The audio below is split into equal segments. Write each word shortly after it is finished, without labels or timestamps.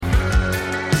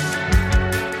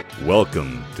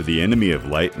Welcome to the Enemy of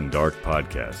Light and Dark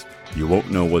podcast. You won't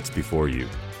know what's before you.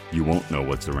 You won't know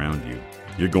what's around you.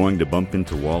 You're going to bump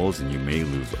into walls and you may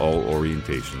lose all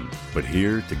orientation. But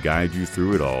here to guide you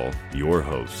through it all, your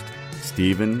host,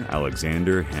 Stephen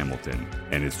Alexander Hamilton,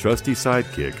 and his trusty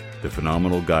sidekick, the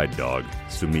phenomenal guide dog,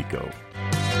 Sumiko.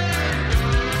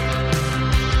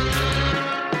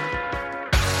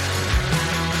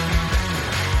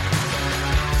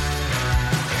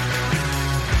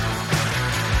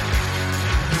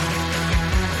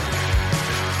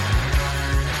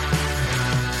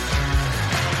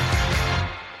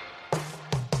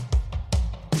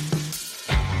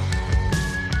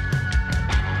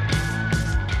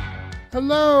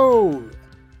 Hello,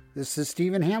 this is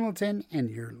Stephen Hamilton,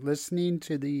 and you're listening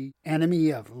to the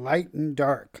Enemy of Light and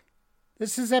Dark.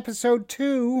 This is episode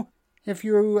 2. If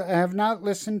you have not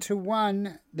listened to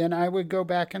 1, then I would go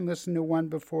back and listen to 1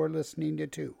 before listening to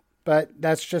 2. But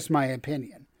that's just my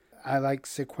opinion. I like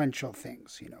sequential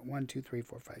things, 1, 2, 3,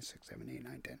 4, 5, 6, 7, 8,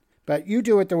 9, 10. But you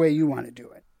do it the way you want to do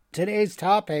it. Today's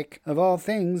topic, of all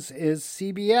things, is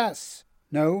CBS.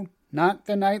 No, not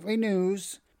the nightly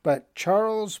news, but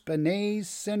Charles Bonnet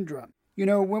syndrome.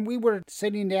 When we were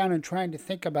sitting down and trying to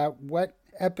think about what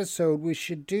episode we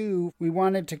should do, we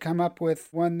wanted to come up with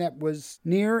one that was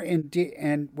near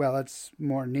and well, it's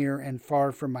more near and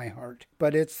far from my heart,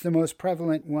 but it's the most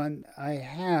prevalent one I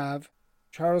have.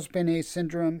 Charles Bonnet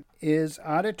syndrome is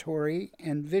auditory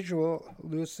and visual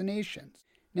hallucinations.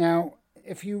 Now,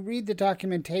 if you read the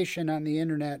documentation on the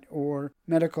internet or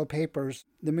medical papers,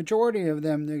 the majority of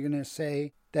them, they're going to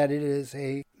say that it is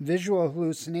a visual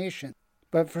hallucination.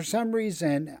 But for some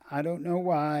reason, I don't know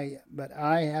why, but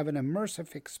I have an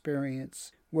immersive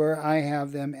experience where I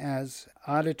have them as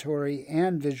auditory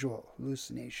and visual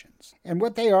hallucinations. And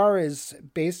what they are is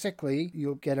basically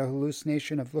you'll get a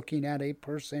hallucination of looking at a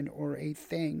person or a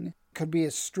thing. It could be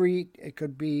a street, it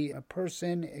could be a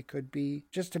person, it could be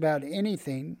just about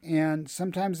anything. And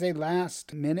sometimes they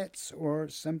last minutes or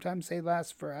sometimes they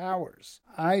last for hours.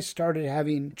 I started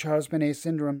having Charles Bonnet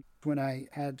syndrome when I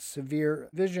had severe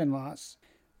vision loss.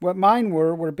 What mine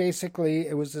were basically,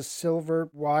 it was a silver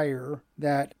wire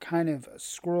that kind of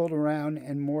swirled around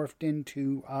and morphed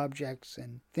into objects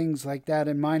and things like that.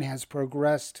 And mine has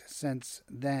progressed since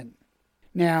then.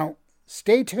 Now,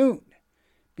 stay tuned,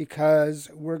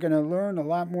 because we're going to learn a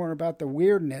lot more about the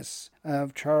weirdness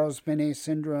of Charles Bonnet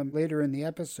syndrome later in the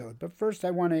episode. But first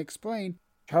I want to explain,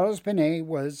 Charles Bonnet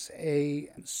was a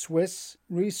Swiss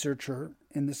researcher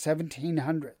in the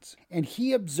 1700s, and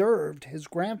he observed his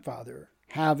grandfather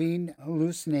having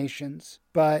hallucinations,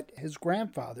 but his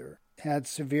grandfather had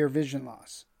severe vision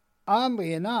loss.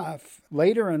 Oddly enough,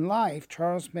 later in life,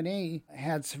 Charles Bonnet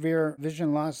had severe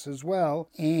vision loss as well,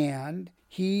 and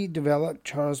he developed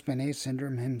Charles Bonnet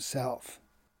syndrome himself.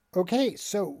 Okay,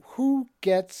 so who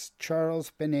gets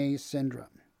Charles Bonnet syndrome?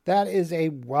 That is a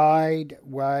wide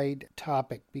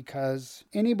topic, because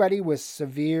anybody with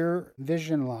severe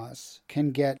vision loss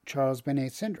can get Charles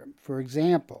Bonnet syndrome. For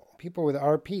example, people with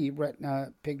RP,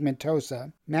 retina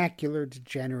pigmentosa, macular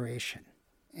degeneration,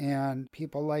 and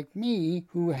people like me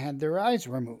who had their eyes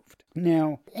removed.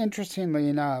 Now, interestingly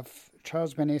enough,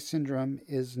 Charles Bonnet syndrome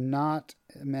is not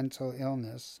a mental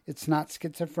illness. It's not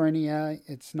schizophrenia.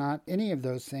 It's not any of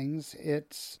those things.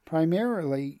 It's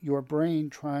primarily your brain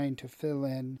trying to fill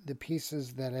in the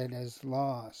pieces that it has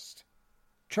lost.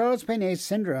 Charles Bonnet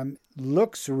syndrome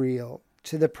looks real.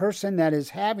 To the person that is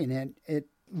having it, it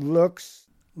looks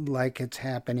like it's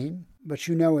happening, but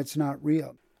it's not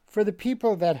real. For the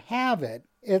people that have it,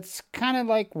 it's kind of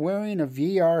like wearing a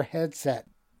VR headset.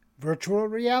 Virtual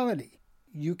reality.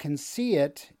 You can see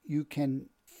it, you can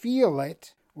feel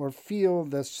it, or feel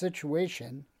the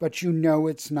situation, but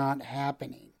it's not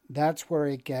happening. That's where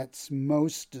it gets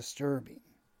most disturbing.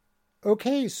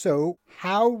 Okay, so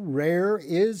how rare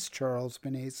is Charles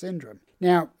Bonnet syndrome?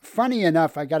 Now, funny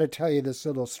enough, I got to tell you this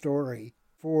little story.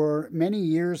 For many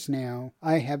years now,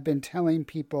 I have been telling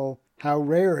people how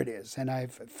rare it is, and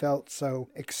I've felt so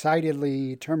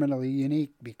excitedly, terminally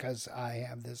unique because I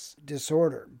have this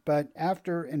disorder. But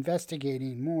after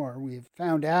investigating more, we've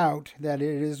found out that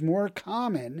it is more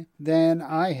common than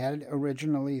I had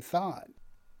originally thought.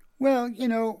 Well,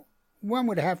 one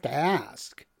would have to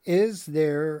ask, is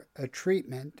there a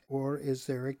treatment or is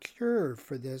there a cure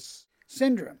for this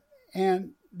syndrome?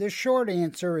 And the short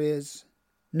answer is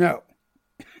no.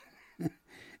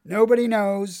 Nobody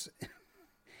knows.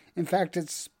 In fact,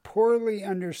 it's poorly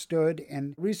understood,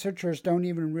 and researchers don't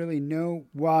even really know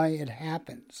why it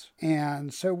happens.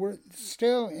 And so we're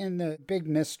still in the big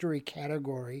mystery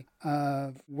category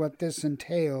of what this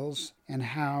entails and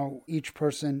how each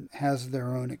person has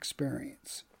their own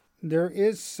experience. there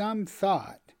is some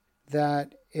thought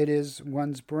that it is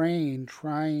one's brain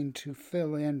trying to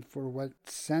fill in for what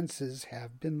senses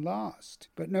have been lost.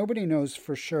 But nobody knows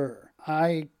for sure.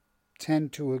 I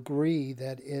tend to agree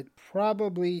that it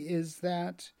probably is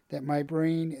that my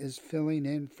brain is filling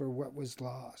in for what was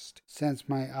lost since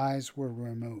my eyes were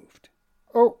removed.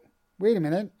 Oh, wait a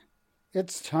minute.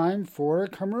 It's time for a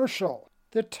commercial.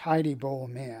 The Tidy Bowl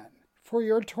Man. For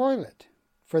your toilet.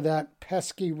 For that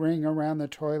pesky ring around the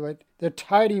toilet. The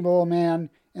Tidy Bowl Man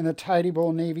and the Tidy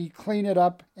Bowl Navy clean it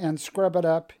up and scrub it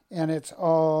up, and it's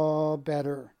all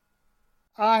better.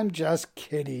 I'm just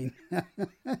kidding.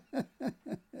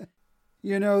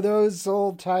 You know, those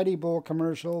old Tidy Bowl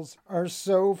commercials are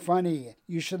so funny.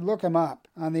 You should look them up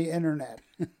on the internet.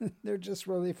 They're just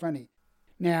really funny.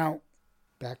 Now,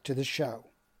 back to the show.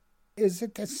 Is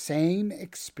it the same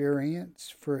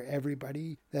experience for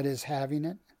everybody that is having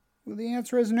it? Well, the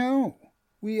answer is no.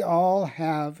 We all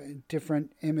have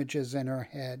different images in our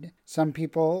head. Some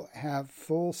people have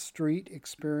full street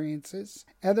experiences.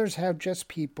 Others have just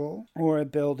people or a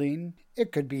building.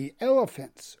 It could be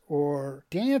elephants or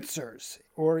dancers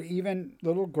or even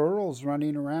little girls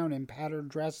running around in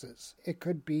patterned dresses. It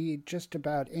could be just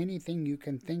about anything you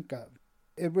can think of.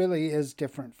 It really is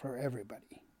different for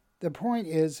everybody. The point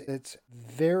is, it's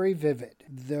very vivid,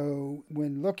 though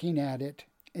when looking at it,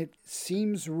 it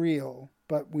seems real,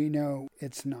 but we know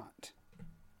it's not.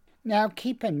 Now,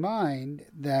 keep in mind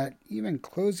that even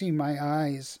closing my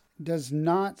eyes does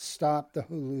not stop the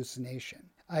hallucination.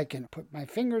 I can put my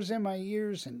fingers in my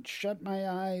ears and shut my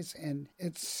eyes, and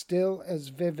it's still as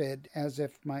vivid as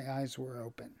if my eyes were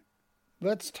open.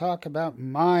 Let's talk about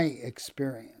my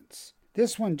experience.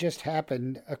 This one just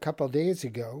happened a couple days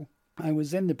ago. I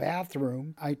was in the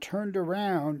bathroom. I turned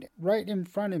around. Right in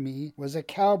front of me was a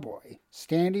cowboy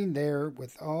standing there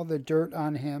with all the dirt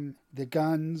on him, the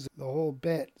guns, the whole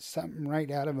bit, something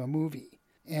right out of a movie.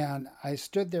 And I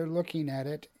stood there looking at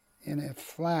it. In a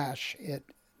flash, it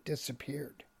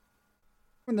disappeared.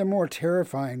 One of the more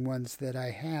terrifying ones that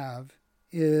I have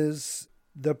is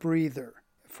the breather.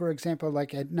 For example,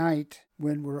 like at night,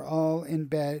 when we're all in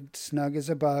bed, snug as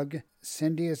a bug,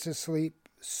 Cindy is asleep,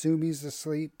 Sumi's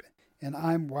asleep, and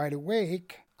I'm wide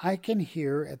awake, I can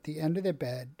hear at the end of the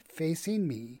bed, facing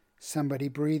me, somebody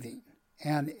breathing.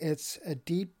 And it's a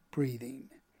deep breathing.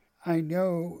 I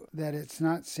know that it's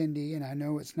not Cindy and I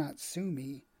know it's not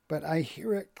Sumi, but I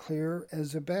hear it clear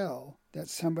as a bell that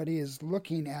somebody is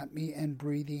looking at me and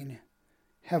breathing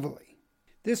heavily.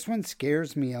 This one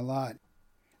scares me a lot.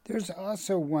 There's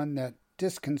also one that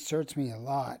disconcerts me a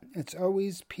lot. It's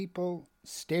always people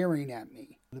staring at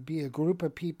me. It'll be a group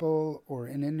of people or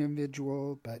an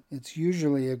individual, but it's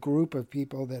usually a group of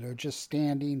people that are just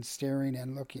standing, staring,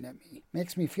 and looking at me.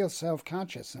 Makes me feel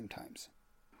self-conscious sometimes.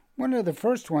 One of the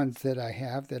first ones that I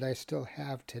have, that I still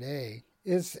have today,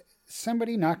 is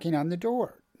somebody knocking on the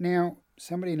door. Now,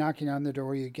 somebody knocking on the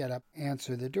door, you get up,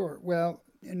 answer the door. Well,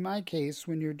 in my case,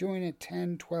 when you're doing it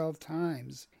 10, 12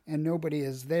 times and nobody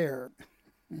is there,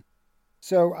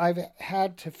 so I've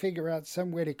had to figure out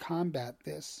some way to combat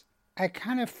this. I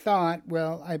kind of thought,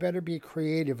 well, I better be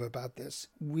creative about this.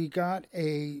 We got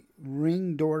a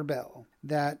Ring doorbell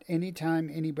that anytime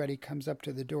anybody comes up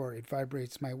to the door, it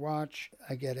vibrates my watch.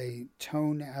 I get a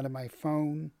tone out of my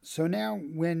phone. So now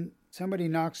when somebody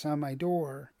knocks on my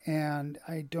door and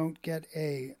I don't get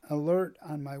a alert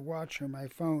on my watch or my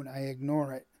phone, I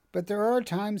ignore it. But there are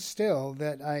times still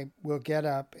that I will get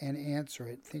up and answer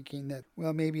it, thinking that,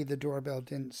 well, maybe the doorbell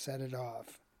didn't set it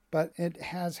off. But it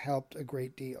has helped a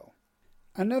great deal.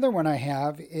 Another one I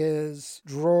have is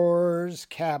drawers,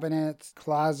 cabinets,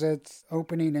 closets,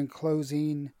 opening and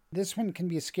closing. This one can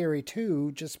be scary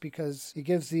too, just because it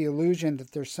gives the illusion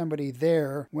that there's somebody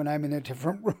there when I'm in a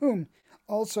different room.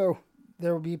 Also,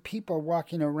 there will be people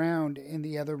walking around in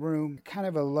the other room, kind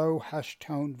of a low hushed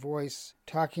tone voice,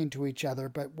 talking to each other,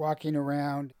 but walking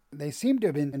around. They seem to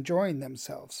have been enjoying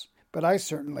themselves, but I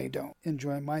certainly don't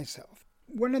enjoy myself.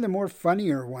 One of the more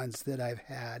funnier ones that I've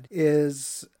had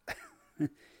is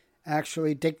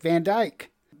actually Dick Van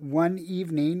Dyke. One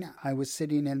evening, I was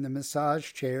sitting in the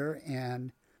massage chair,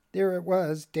 and there it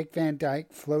was, Dick Van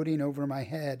Dyke floating over my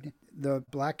head, the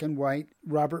black and white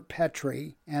Robert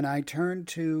Petrie, and I turned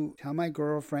to tell my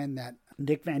girlfriend that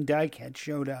Dick Van Dyke had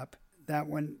showed up. That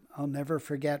one I'll never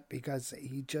forget because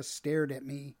he just stared at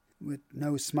me with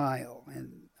no smile,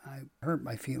 and I hurt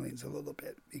my feelings a little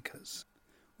bit because,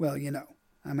 well, you know,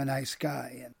 I'm a nice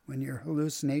guy, and when your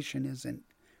hallucination isn't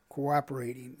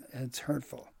cooperating, it's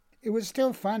hurtful. It was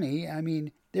still funny. I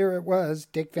mean, there it was,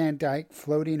 Dick Van Dyke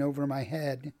floating over my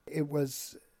head. It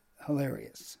was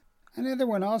hilarious. Another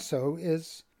one also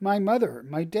is my mother,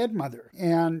 my dead mother.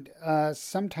 And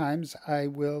sometimes I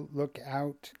will look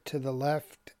out to the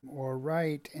left or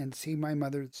right and see my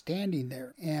mother standing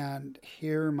there and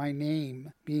hear my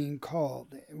name being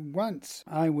called. Once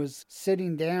I was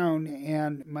sitting down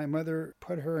and my mother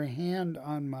put her hand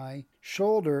on my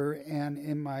shoulder and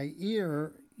in my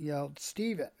ear yelled,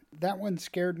 "Stephen." That one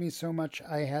scared me so much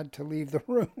I had to leave the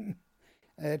room.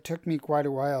 It took me quite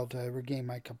a while to regain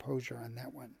my composure on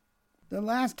that one. The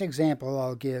last example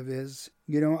I'll give is,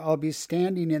 I'll be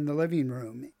standing in the living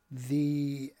room.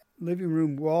 The living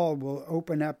room wall will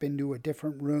open up into a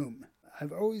different room.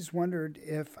 I've always wondered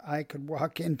if I could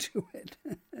walk into it.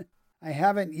 I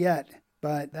haven't yet,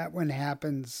 but that one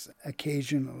happens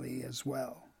occasionally as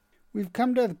well. We've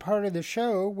come to the part of the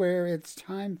show where it's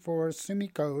time for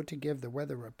Sumiko to give the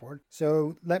weather report.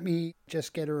 So let me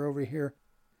just get her over here.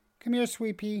 Come here,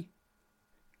 Sweet Pea.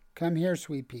 Come here,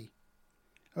 Sweet Pea.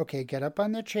 Okay, get up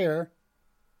on the chair.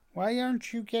 Why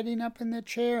aren't you getting up in the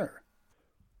chair?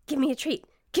 Give me a treat.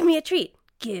 Give me a treat.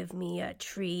 Give me a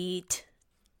treat.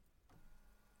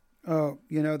 Oh,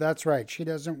 that's right. She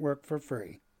doesn't work for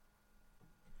free.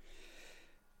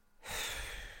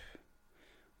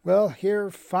 Well, here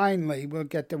finally we'll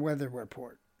get the weather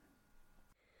report.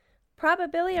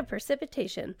 Probability of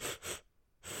precipitation.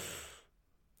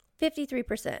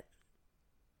 53%.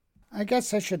 I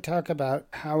guess I should talk about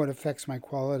how it affects my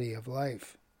quality of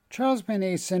life. Charles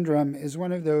Bonnet syndrome is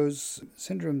one of those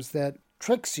syndromes that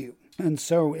tricks you. And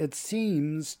so it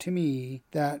seems to me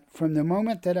that from the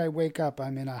moment that I wake up,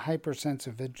 I'm in a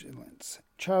hypersensitive vigilance.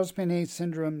 Charles Bonnet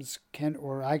syndromes can,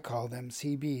 or I call them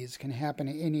CBs, can happen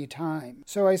at any time.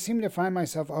 So I seem to find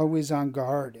myself always on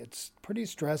guard. It's pretty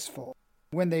stressful.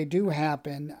 When they do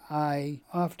happen, I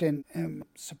often am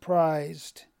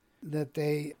surprised that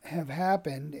they have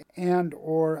happened, and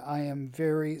or I am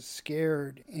very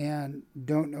scared and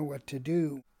don't know what to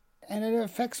do. And it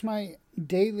affects my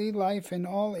daily life in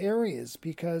all areas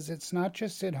because it's not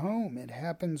just at home. It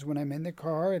happens when I'm in the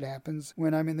car, it happens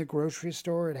when I'm in the grocery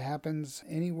store, it happens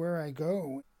anywhere I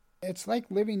go. It's like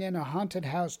living in a haunted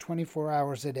house 24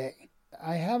 hours a day.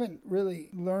 I haven't really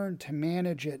learned to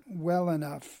manage it well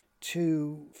enough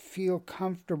to feel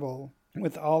comfortable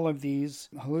with all of these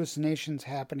hallucinations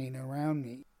happening around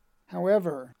me.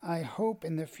 However, I hope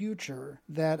in the future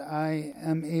that I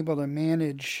am able to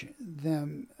manage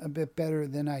them a bit better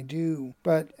than I do.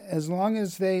 But as long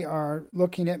as they are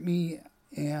looking at me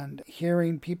and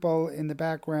hearing people in the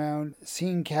background,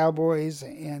 seeing cowboys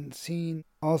and seeing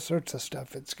all sorts of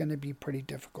stuff, it's going to be pretty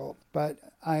difficult. But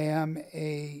I am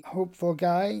a hopeful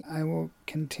guy. I will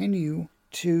continue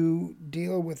to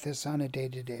deal with this on a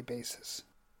day-to-day basis.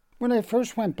 When I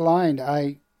first went blind,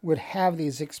 I would have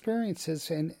these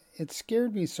experiences, and it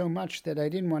scared me so much that I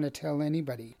didn't want to tell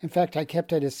anybody. In fact, I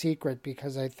kept it a secret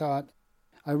because I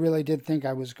really did think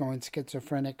I was going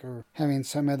schizophrenic or having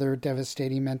some other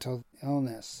devastating mental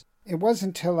illness. It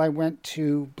wasn't until I went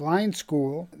to blind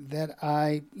school that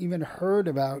I even heard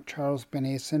about Charles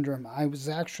Bonnet syndrome. I was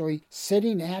actually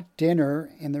sitting at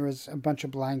dinner, and there was a bunch of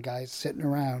blind guys sitting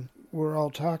around. We're all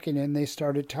talking, and they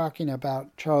started talking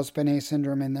about Charles Bonnet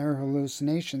syndrome and their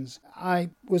hallucinations.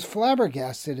 I was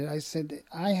flabbergasted. I said,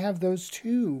 I have those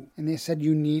too. And they said,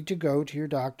 you need to go to your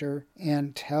doctor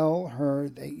and tell her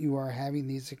that you are having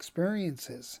these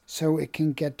experiences so it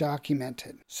can get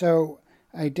documented. So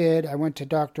I did. I went to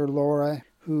Dr. Laura,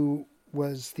 who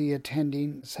was the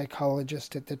attending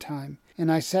psychologist at the time. And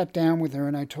I sat down with her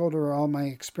and I told her all my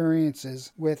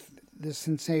experiences with the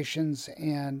sensations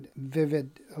and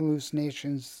vivid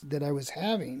hallucinations that I was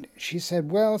having. She said,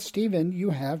 well, Stephen,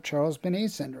 you have Charles Bonnet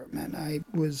syndrome. And I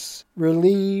was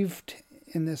relieved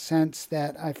in the sense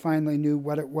that I finally knew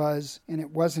what it was, and it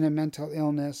wasn't a mental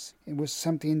illness. It was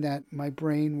something that my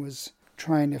brain was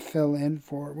trying to fill in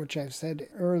for, which I've said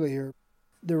earlier.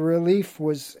 The relief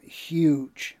was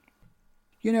huge.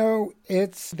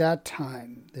 It's that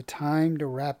time, the time to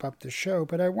wrap up the show,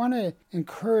 but I want to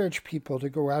encourage people to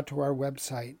go out to our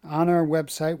website. On our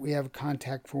website, we have a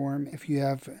contact form. If you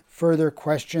have further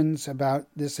questions about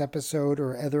this episode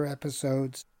or other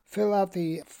episodes, fill out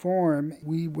the form.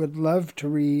 We would love to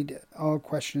read all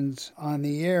questions on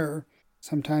the air.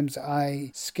 Sometimes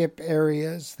I skip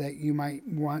areas that you might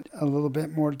want a little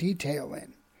bit more detail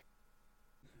in.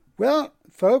 Well,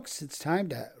 folks, it's time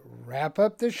to wrap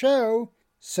up the show.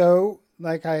 So,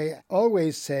 like I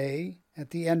always say at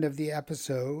the end of the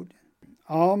episode,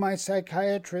 all my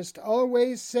psychiatrists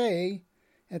always say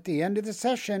at the end of the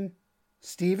session,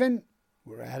 Stephen,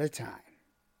 we're out of time.